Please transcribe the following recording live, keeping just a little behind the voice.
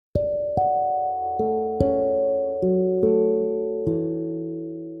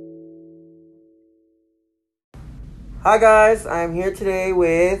Hi guys, I'm here today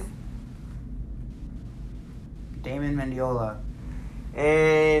with Damon Mendiola.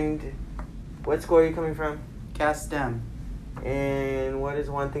 And what school are you coming from? Cass STEM. And what is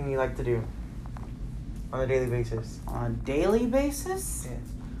one thing you like to do on a daily basis? On a daily basis? Yeah.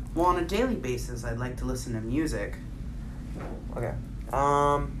 Well, on a daily basis, I'd like to listen to music. Okay.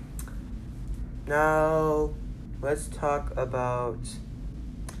 Now let's talk about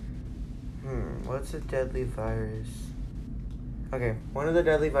what's a deadly virus? Okay, one of the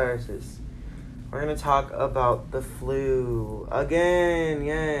deadly viruses. We're going to talk about the flu. Again,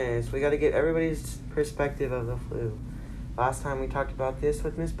 yes. We got to get everybody's perspective of the flu. Last time we talked about this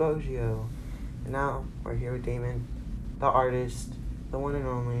with Miss Boggio. And now we're here with Damon, the artist, the one and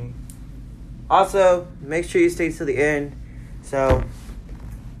only. Also, make sure you stay to the end so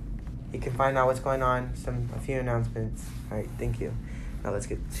you can find out what's going on. A few announcements. All right, thank you. Now let's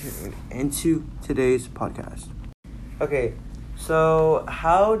get into today's podcast. Okay, so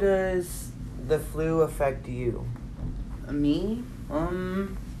how does the flu affect you? Me?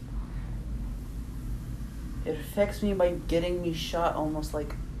 It affects me by getting me shot almost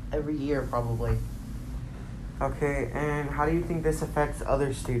like every year, probably. Okay, and how do you think this affects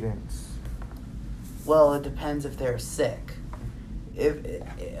other students? Well, it depends if they're sick.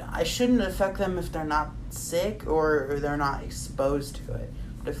 I shouldn't affect them if they're not sick or they're not exposed to it.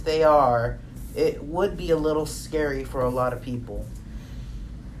 But if they are, it would be a little scary for a lot of people.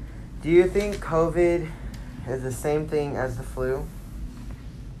 Do you think COVID is the same thing as the flu?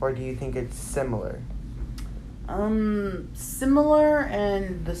 Or do you think it's similar? Similar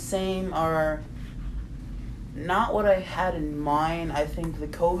and the same are not what I had in mind. I think the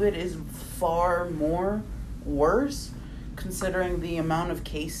COVID is far more worse, considering the amount of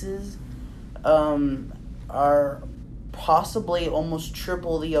cases are possibly almost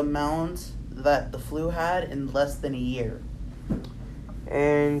triple the amount that the flu had in less than a year.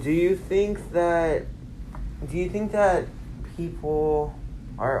 And do you think that people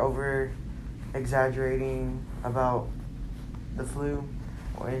are over exaggerating about the flu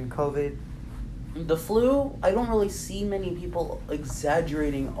and COVID? The flu, I don't really see many people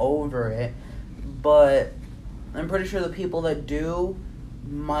exaggerating over it, but I'm pretty sure the people that do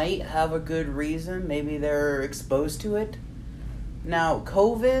might have a good reason. Maybe they're exposed to it. Now,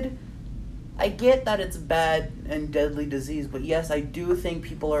 COVID, I get that it's bad and deadly disease, but yes, I do think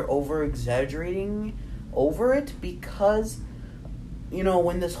people are over-exaggerating over it because,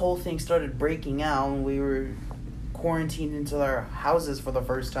 when this whole thing started breaking out and we were quarantined into our houses for the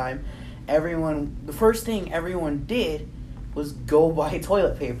first time, the first thing everyone did was go buy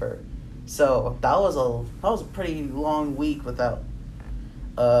toilet paper. So that was a pretty long week without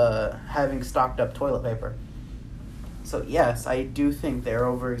having stocked up toilet paper. So yes, I do think they're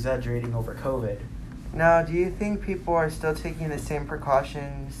over-exaggerating over COVID. Now, do you think people are still taking the same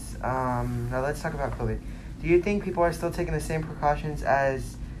precautions? Now let's talk about COVID. Do you think people are still taking the same precautions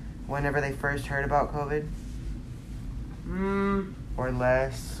as whenever they first heard about COVID? Or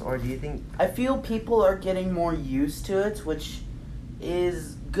less? Or do you think... I feel people are getting more used to it, which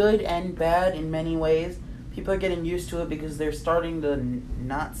is good and bad in many ways. People are getting used to it because they're starting to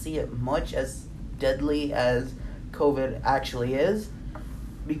not see it much as deadly as COVID actually is.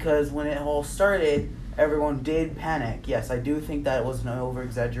 Because when it all started, everyone did panic. Yes, I do think that was an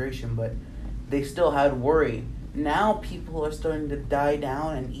over-exaggeration, but they still had worry. Now people are starting to die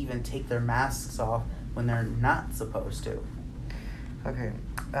down and even take their masks off when they're not supposed to. Okay.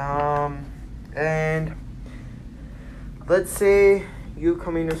 And let's say you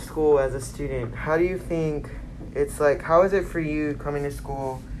coming to school as a student. How do you think it's like, how is it for you coming to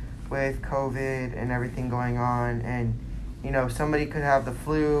school with COVID and everything going on? And, somebody could have the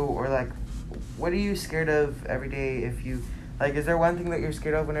flu or what are you scared of every day if you, is there one thing that you're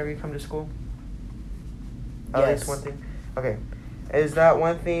scared of whenever you come to school? At least one thing? Okay. Is that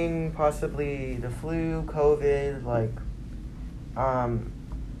one thing possibly the flu, COVID,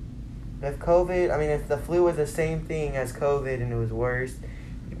 if the flu was the same thing as COVID and it was worse,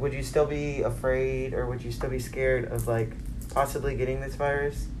 would you still be afraid or would you still be scared of, possibly getting this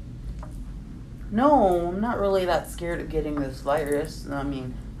virus? No, I'm not really that scared of getting this virus. I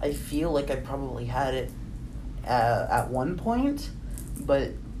mean, I feel like I probably had it at one point,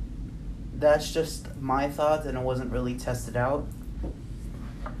 but that's just my thoughts and it wasn't really tested out.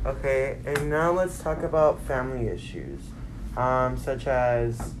 Okay, and now let's talk about family issues, such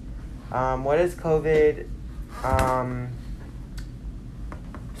as, what is COVID,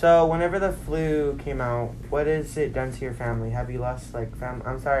 so whenever the flu came out, what has it done to your family? Have you lost,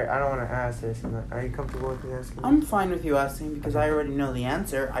 I'm sorry, I don't want to ask this. Are you comfortable with me asking? I'm fine with you asking because I already know the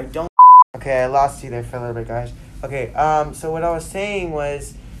answer. I don't. Okay, I lost you there for a little bit, guys. Okay, so what I was saying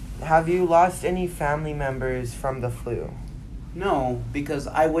was, have you lost any family members from the flu? No, because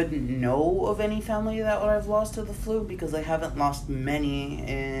I wouldn't know of any family that I've lost to the flu because I haven't lost many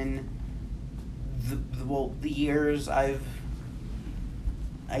in the years I've,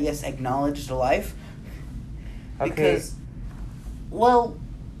 I guess, acknowledged life. Okay. Because, well,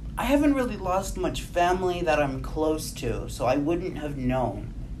 I haven't really lost much family that I'm close to, so I wouldn't have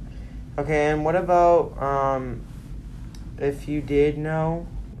known. Okay, and what about, if you did know,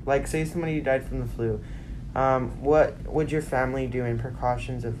 like, say somebody died from the flu, what would your family do in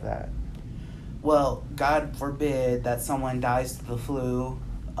precautions of that? Well, God forbid that someone dies to the flu.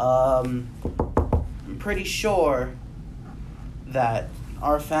 I'm pretty sure that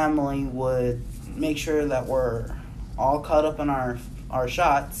our family would make sure that we're all caught up in our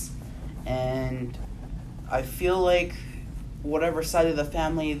shots, and I feel like whatever side of the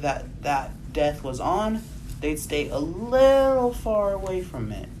family that death was on, they'd stay a little far away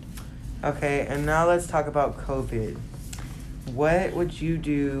from it. Okay, and now let's talk about COVID. What would you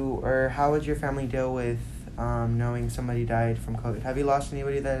do, or how would your family deal with knowing somebody died from COVID? Have you lost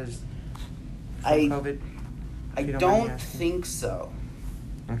anybody that is from COVID? I don't think so.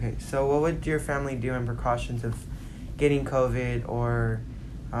 Okay, so what would your family do in precautions of getting COVID, or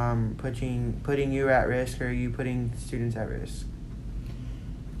putting you at risk, or are you putting students at risk?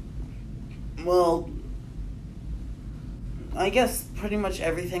 Well, I guess pretty much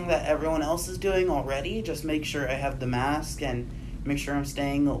everything that everyone else is doing already. Just make sure I have the mask and make sure I'm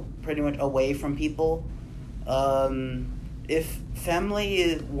staying pretty much away from people. If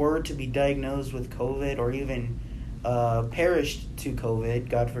family were to be diagnosed with COVID or even perished to COVID,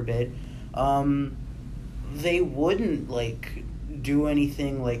 God forbid, they wouldn't do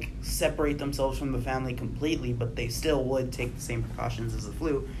anything separate themselves from the family completely, but they still would take the same precautions as the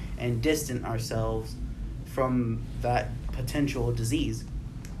flu and distance ourselves from that potential disease.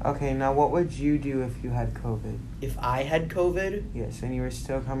 Okay, now what would you do if you had COVID? If I had COVID? Yes, and you were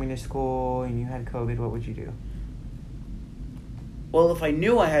still coming to school and you had COVID, what would you do? Well, if I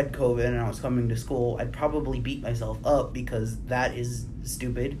knew I had COVID and I was coming to school, I'd probably beat myself up because that is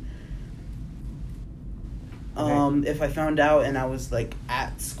stupid. Okay. If I found out and I was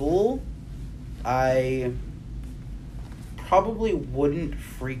at school, I probably wouldn't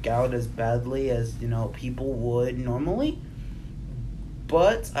freak out as badly as people would normally,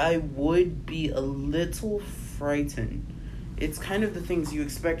 but I would be a little frightened. It's kind of the things you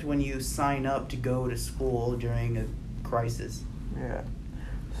expect when you sign up to go to school during a crisis. Yeah.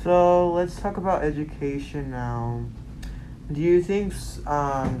 So let's talk about education now. Do you think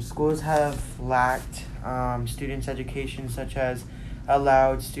schools have lacked students' education, such as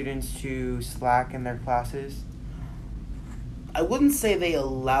allowed students to slack in their classes? I wouldn't say they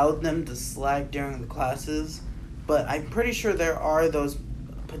allowed them to slack during the classes, but I'm pretty sure there are those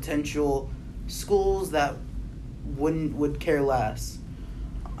potential schools that would care less.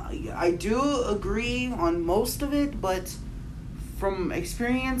 I do agree on most of it, but from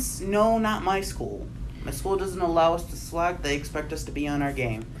experience, no, not my school. My school doesn't allow us to slack. They expect us to be on our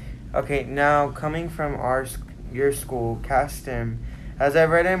game. Okay, now coming from your school, CASTEM, as I've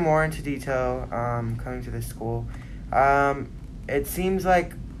read in more into detail, coming to this school, it seems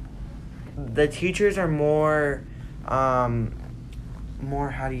like the teachers are more, how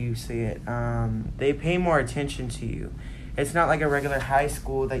do you say it? They pay more attention to you. It's not like a regular high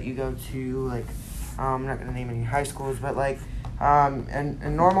school that you go to, I'm not going to name any high schools, but a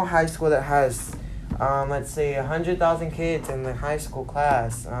normal high school that has, let's say 100,000 kids in the high school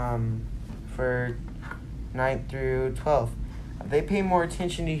class, for 9th through 12th. They pay more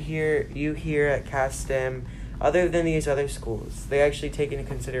attention to you here at CASTEM other than these other schools. They actually take into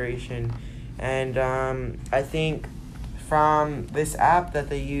consideration. And I think from this app that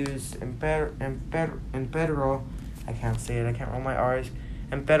they use, Empero, I can't say it, I can't roll my R's,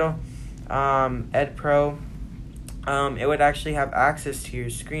 Empero, EdPro, it would actually have access to your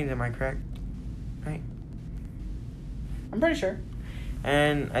screens, am I correct? Right? I'm pretty sure.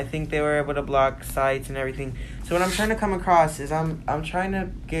 And I think they were able to block sites and everything. So what I'm trying to come across is I'm trying to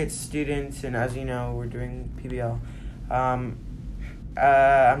get students, and as you know, we're doing PBL.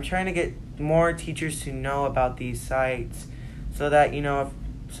 I'm trying to get more teachers to know about these sites, so that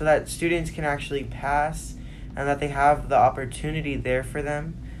so that students can actually pass, and that they have the opportunity there for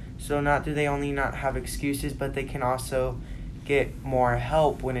them. So not do they only not have excuses, but they can also get more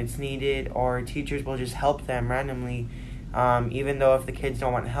help when it's needed, or teachers will just help them randomly. Even though if the kids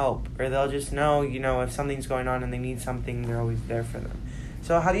don't want help, or they'll just know, if something's going on and they need something, they're always there for them.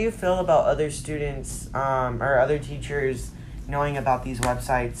 So how do you feel about other students or other teachers knowing about these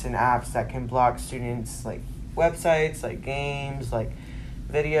websites and apps that can block students websites, like games, like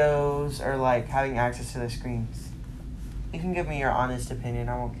videos, or like having access to the screens? You can give me your honest opinion.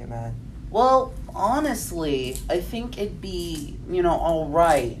 I won't get mad. Well, honestly, I think it'd be,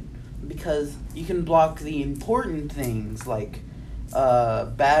 alright. Because you can block the important things, like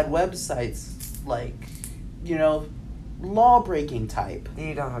bad websites, like, law-breaking type.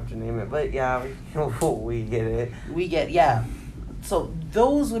 You don't have to name it, but yeah, we get it. Yeah. So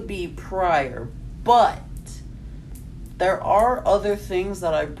those would be prior, but there are other things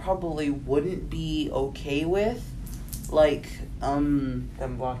that I probably wouldn't be okay with, like, Them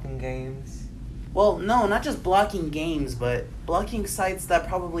blocking games. Well, no, not just blocking games, but blocking sites that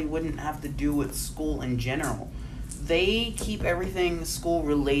probably wouldn't have to do with school in general. They keep everything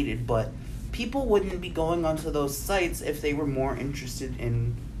school-related, but people wouldn't be going onto those sites if they were more interested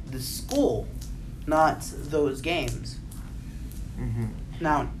in the school, not those games. Mm-hmm.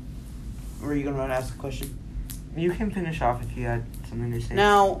 Now, were you going to ask a question? You can finish off if you had something to say.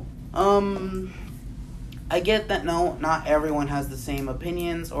 Now, I get that not everyone has the same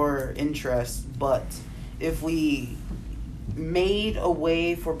opinions or interests, but if we made a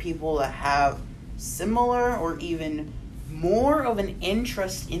way for people to have similar or even more of an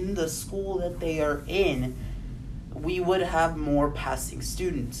interest in the school that they are in, we would have more passing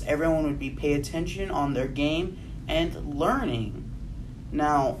students. Everyone would be paying attention on their game and learning.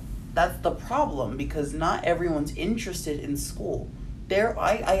 Now, that's the problem, because not everyone's interested in school.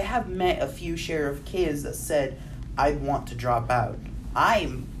 I have met a few share of kids that said, I want to drop out. I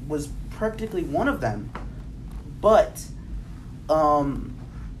was practically one of them. But,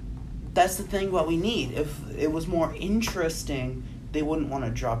 that's the thing what we need. If it was more interesting, they wouldn't want to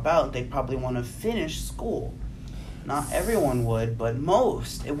drop out. They'd probably want to finish school. Not everyone would, but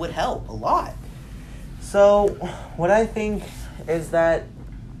most. It would help a lot. So, what I think is that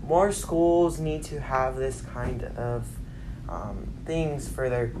more schools need to have this kind of things for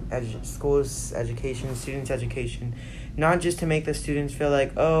their schools' education, students' education, not just to make the students feel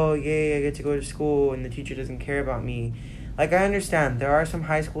like, oh, yay, I get to go to school and the teacher doesn't care about me. Like, I understand, there are some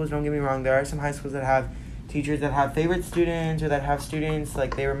high schools, don't get me wrong, there are some high schools that have teachers that have favorite students or that have students,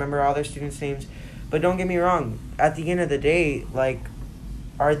 like, they remember all their students' names, but don't get me wrong, at the end of the day, like,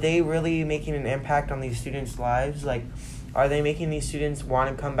 are they really making an impact on these students' lives? Like, are they making these students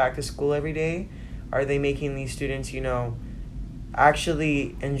want to come back to school every day? Are they making these students,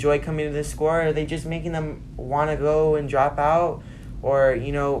 actually enjoy coming to this school, or are they just making them want to go and drop out, or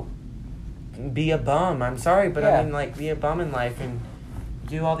be a bum? I'm sorry, but yeah. I mean, like, be a bum in life and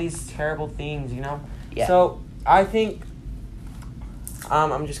do all these terrible things, Yeah. So I think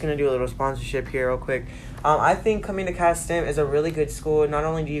I'm just gonna do a little sponsorship here real quick. I think coming to Cass STEM is a really good school. Not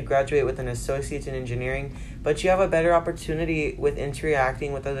only do you graduate with an associate in engineering, but you have a better opportunity with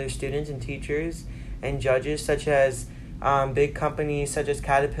interacting with other students and teachers and judges, such as big companies such as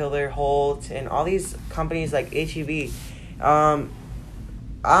Caterpillar, Holt, and all these companies like HEB. I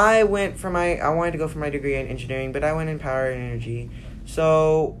wanted to go for my degree in engineering, but I went in power and energy.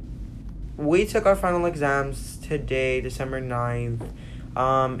 So we took our final exams today, December 9th,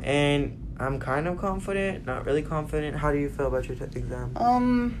 and I'm kind of confident, not really confident. How do you feel about your exam?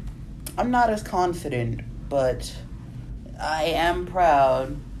 I'm not as confident, but I am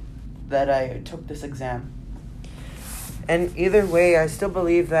proud that I took this exam. And either way, I still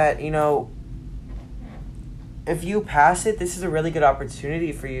believe that, if you pass it, this is a really good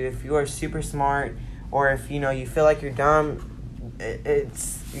opportunity for you. If you are super smart, or if, you feel like you're dumb,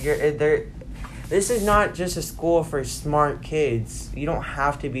 this is not just a school for smart kids. You don't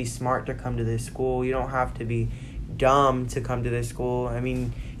have to be smart to come to this school. You don't have to be dumb to come to this school. I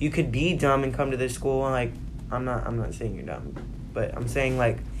mean, you could be dumb and come to this school, and, like, I'm not saying you're dumb, but I'm saying,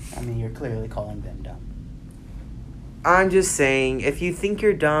 like... I mean, you're clearly calling them dumb. I'm just saying, if you think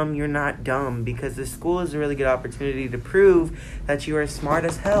you're dumb, you're not dumb, because the school is a really good opportunity to prove that you are smart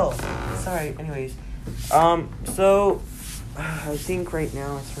as hell. Sorry, anyways. So, I think right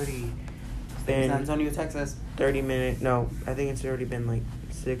now it's already been... San Antonio, Texas. 30 minutes. No, I think it's already been, like,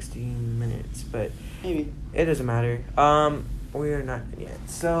 16 minutes, but... Maybe. It doesn't matter. We are not yet.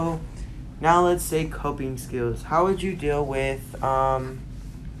 So, now let's say coping skills. How would you deal with having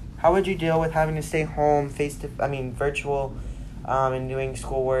to stay home, virtual, and doing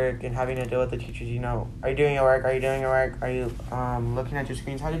schoolwork and having to deal with the teachers, Are you doing your work? Are you looking at your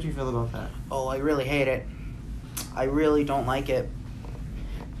screens? How did you feel about that? Oh, I really hate it. I really don't like it.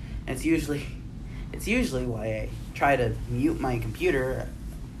 And it's usually why I try to mute my computer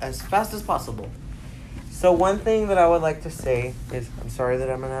as fast as possible. So one thing that I would like to say is, I'm sorry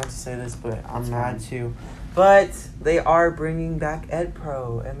that I'm going to have to say this, but I'm mad too. But they are bringing back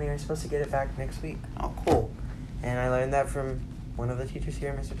EdPro, and they are supposed to get it back next week. Oh, cool. And I learned that from one of the teachers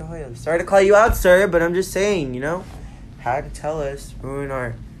here, Mr. De Hoya. Sorry to call you out, sir, but I'm just saying, had to tell us, ruin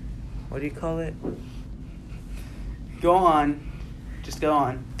our, what do you call it? Go on. Just go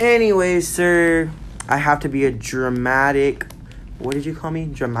on. Anyways, sir, I have to be a dramatic, what did you call me?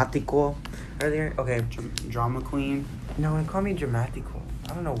 Dramatico earlier? Okay. Drama queen. No, call me dramatico.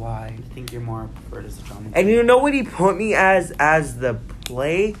 I don't know why. I think you're more preferred as a drama queen. And you know what he put me as the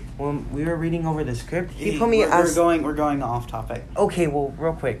play when we were reading over the script? He put me as... We're going off topic. Okay, well,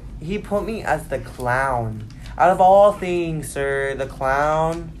 real quick. He put me as the clown. Out of all things, sir, the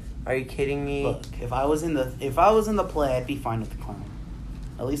clown. Are you kidding me? Look, if I was in the play, I'd be fine with the clown.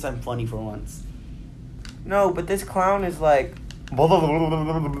 At least I'm funny for once. No, but this clown is like... I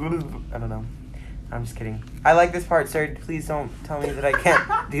don't know. I'm just kidding. I like this part, sir. Please don't tell me that I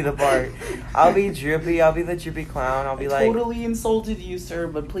can't do the part. I'll be drippy. I'll be the drippy clown. I'll be like... totally insulted you, sir,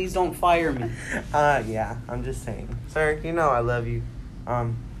 but please don't fire me. Yeah, I'm just saying. Sir, I love you.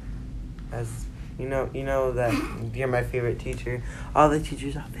 As you know that you're my favorite teacher. All the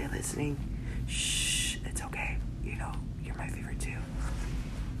teachers out there listening, shh, it's okay. You're my favorite too.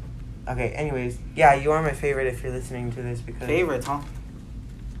 Okay, anyways, yeah, you are my favorite if you're listening to this because... Favorites, huh?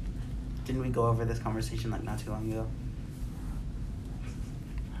 Didn't we go over this conversation not too long ago?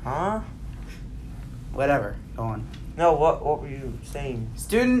 Huh? Whatever. Go on. No, what were you saying?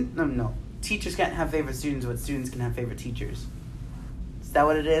 No. Teachers can't have favorite students, but students can have favorite teachers. Is that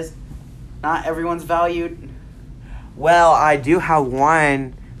what it is? Not everyone's valued? Well, I do have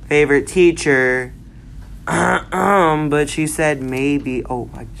one favorite teacher. But she said maybe. Oh,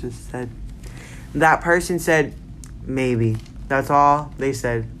 I just said... That person said maybe. That's all they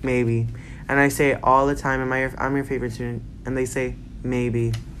said, maybe. And I say it all the time, I'm your favorite student. And they say,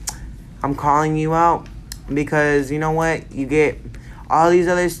 maybe. I'm calling you out because you know what? You get all these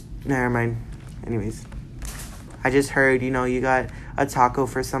others. Never mind. Anyways, I just heard, you got a taco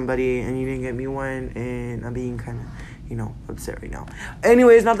for somebody and you didn't get me one. And I'm being kind of, upset right now.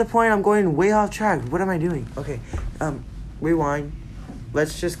 Anyways, not the point. I'm going way off track. What am I doing? Okay, rewind.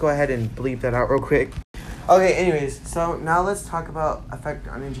 Let's just go ahead and bleep that out real quick. Okay, anyways, so now let's talk about effect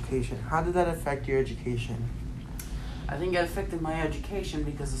on education. How did that affect your education? I think it affected my education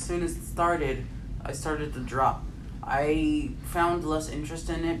because as soon as it started, I started to drop. I found less interest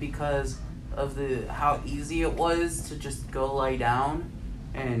in it because of how easy it was to just go lie down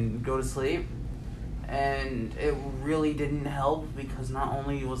and go to sleep. And it really didn't help because not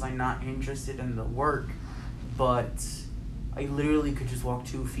only was I not interested in the work, but I literally could just walk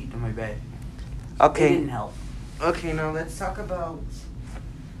 2 feet to my bed. Okay. It didn't help. Okay, now let's talk about,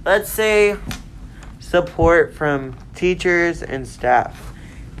 let's say, support from teachers and staff.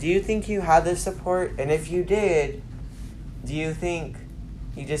 Do you think you had this support? And if you did, do you think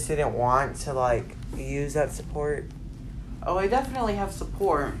you just didn't want to, use that support? Oh, I definitely have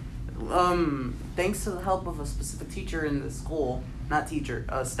support. Thanks to the help of a specific teacher in the school,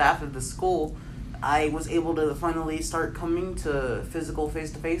 staff of the school, I was able to finally start coming to physical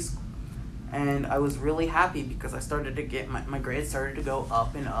face-to-face. And I was really happy because I started to get, my grades started to go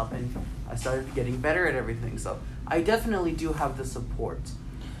up and up, and I started getting better at everything. So I definitely do have the support.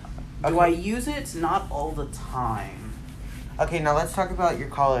 Okay. Do I use it? Not all the time. Okay, now let's talk about your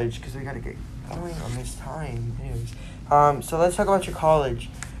college because we got to get going on this time. Anyways, so let's talk about your college.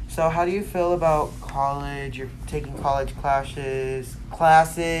 So how do you feel about college? You're taking college classes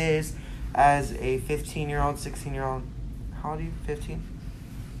as a 15-year-old, 16-year-old. How old are you? 15?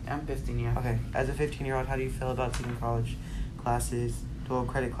 I'm 15, yeah. Okay. As a 15-year-old, how do you feel about taking college classes, dual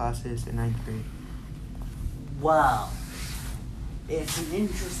credit classes in 9th grade? Wow. It's an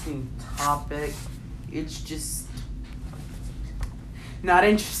interesting topic. It's just not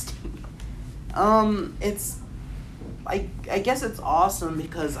interesting. I guess it's awesome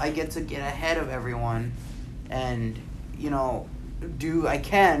because I get to get ahead of everyone and, I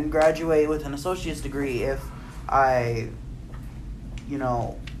can graduate with an associate's degree if I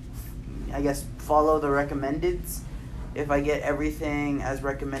guess follow the recommendeds, if I get everything as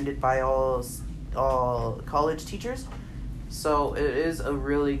recommended by all college teachers. So it is a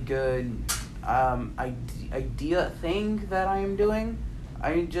really good idea thing that I am doing.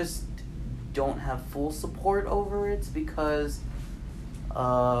 I just don't have full support over it because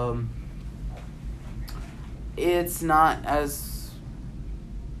it's not as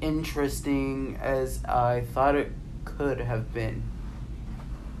interesting as I thought it could have been.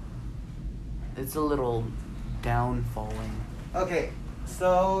 It's a little downfalling. Okay,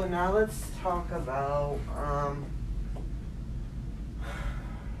 so now let's talk about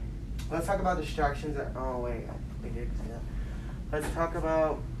distractions. Oh wait, we did say that. Let's talk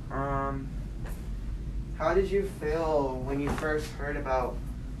about how how did you feel when you first heard about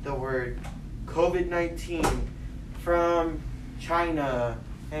the word COVID-19 from China,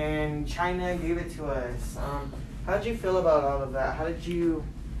 and China gave it to us? How did you feel about all of that? How did you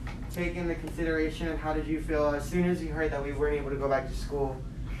take into consideration, and how did you feel as soon as you heard that we weren't able to go back to school?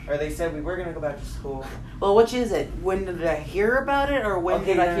 Or they said we were going to go back to school. Well, which is it? When did I hear about it, or when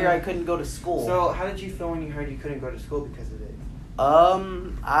did I hear I couldn't go to school? So, how did you feel when you heard you couldn't go to school because of it?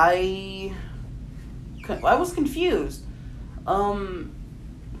 I was confused.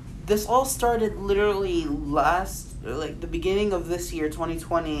 This all started literally the beginning of this year,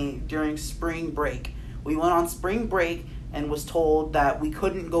 2020, during spring break. We went on spring break and was told that we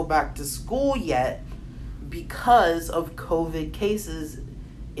couldn't go back to school yet because of COVID cases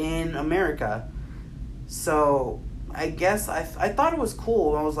in America. So I guess I thought it was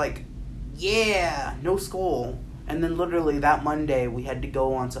cool. I was like, yeah, no school. And then literally that Monday we had to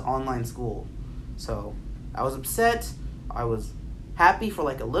go on to online school. So I was upset. I was happy for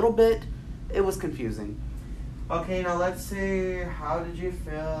like a little bit. It was confusing. Okay, now let's say, how did you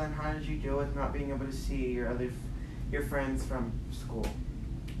feel and how did you deal with not being able to see your friends from school?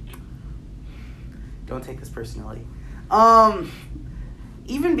 Don't take this personally.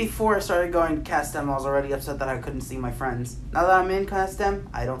 Even before I started going to CASTEM, I was already upset that I couldn't see my friends. Now that I'm in CASTEM,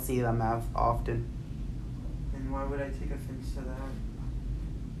 I don't see them often. And why would I take offense to that?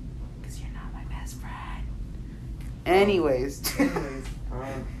 Because you're not my best friend. Anyways. Anyway.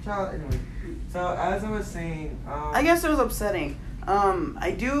 So as I was saying, I guess it was upsetting.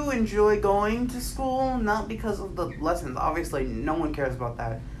 I do enjoy going to school, not because of the lessons. Obviously, no one cares about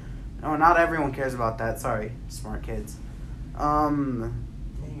that. No, not everyone cares about that. Sorry, smart kids. Dang,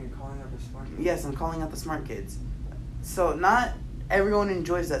 you're calling out the smart kids. Yes, I'm calling out the smart kids. So not everyone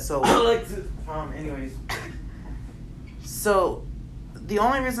enjoys that. So anyways. So the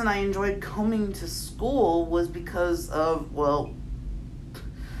only reason I enjoyed coming to school was because of, well,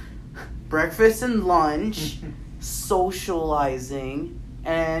 breakfast and lunch, socializing,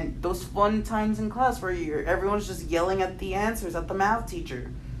 and those fun times in class where everyone's just yelling at the answers at the math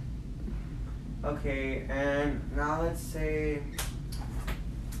teacher. Okay, and now let's say,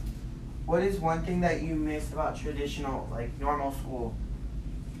 what is one thing that you missed about traditional, like normal school?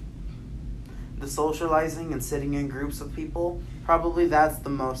 The socializing and sitting in groups of people. Probably that's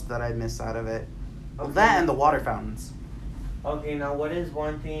the most that I miss out of it. Well, that and the water fountains. Okay, now what is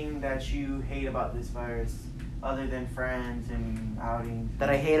one thing that you hate about this virus, other than friends and outings?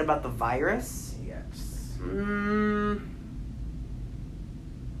 That I hate about the virus? Yes.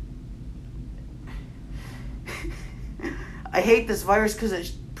 I hate this virus because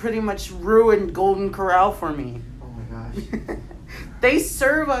it pretty much ruined Golden Corral for me. Oh my gosh. They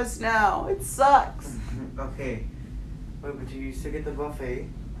serve us now. It sucks. Okay. Wait, but you used to get the buffet.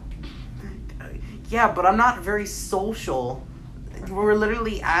 Yeah, but I'm not very social. We're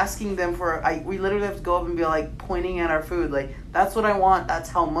literally asking them we literally have to go up and be like pointing at our food. Like, that's what I want. That's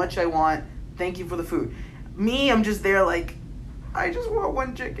how much I want. Thank you for the food. Me, I'm just there like, I just want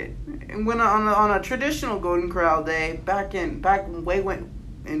one chicken. And when on a traditional Golden Corral day, back way when,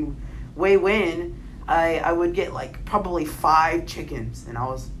 I would get like probably 5 chickens, and I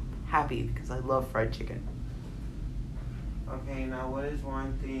was happy because I love fried chicken. Okay, now what is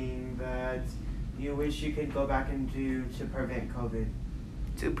one thing that you wish you could go back and do to prevent COVID?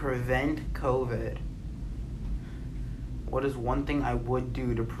 To prevent COVID? What is one thing I would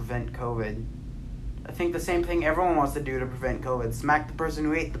do to prevent COVID? I think the same thing everyone wants to do to prevent COVID. Smack the person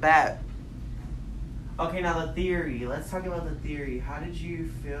who ate the bat. Okay, now the theory. Let's talk about the theory. How did you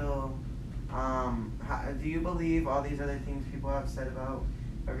feel? Do you believe all these other things people have said about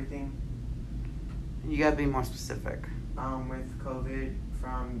everything? You gotta be more specific. With COVID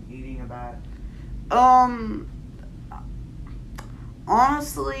from eating a bat.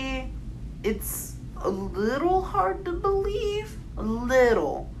 Honestly, it's a little hard to believe. A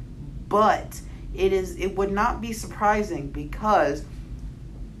little. But it would not be surprising because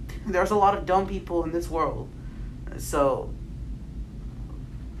there's a lot of dumb people in this world. So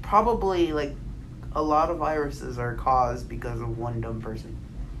probably like a lot of viruses are caused because of one dumb person.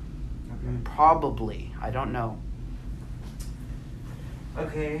 Okay. Probably. I don't know.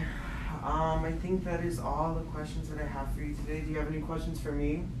 Okay. I think that is all the questions that I have for you today. Do you have any questions for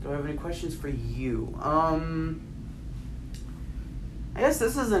me? Do I have any questions for you? I guess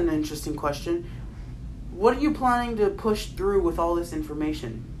this is an interesting question. What are you planning to push through with all this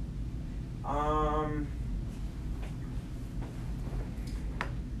information? I'm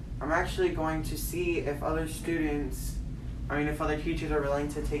actually going to see if other teachers are willing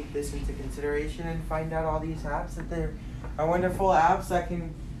to take this into consideration and find out all these apps that are wonderful apps that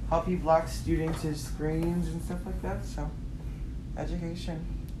can help you block students' screens and stuff like that. So, education.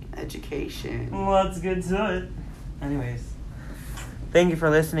 Let's get to it. Anyways, thank you for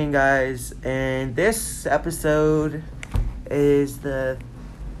listening, guys. And this episode is the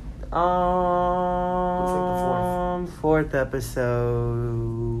fourth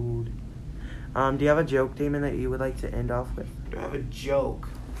episode. Do you have a joke, Damon, that you would like to end off with? Do I have a joke?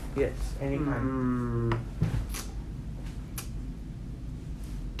 Yes, anytime.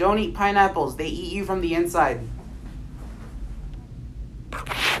 Don't eat pineapples. They eat you from the inside.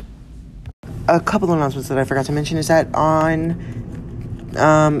 A couple announcements that I forgot to mention is that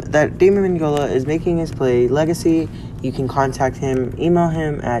that Damon Mendiola is making his play Legacy. You can contact him, email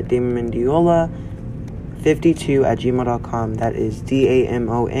him at damonmendiola52@gmail.com. That is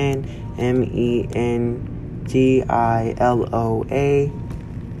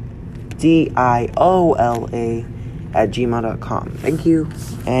DAMONMENDIOLA@gmail.com. Thank you.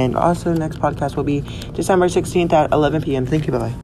 And also, next podcast will be December 16th at 11 p.m. Thank you. Bye-bye.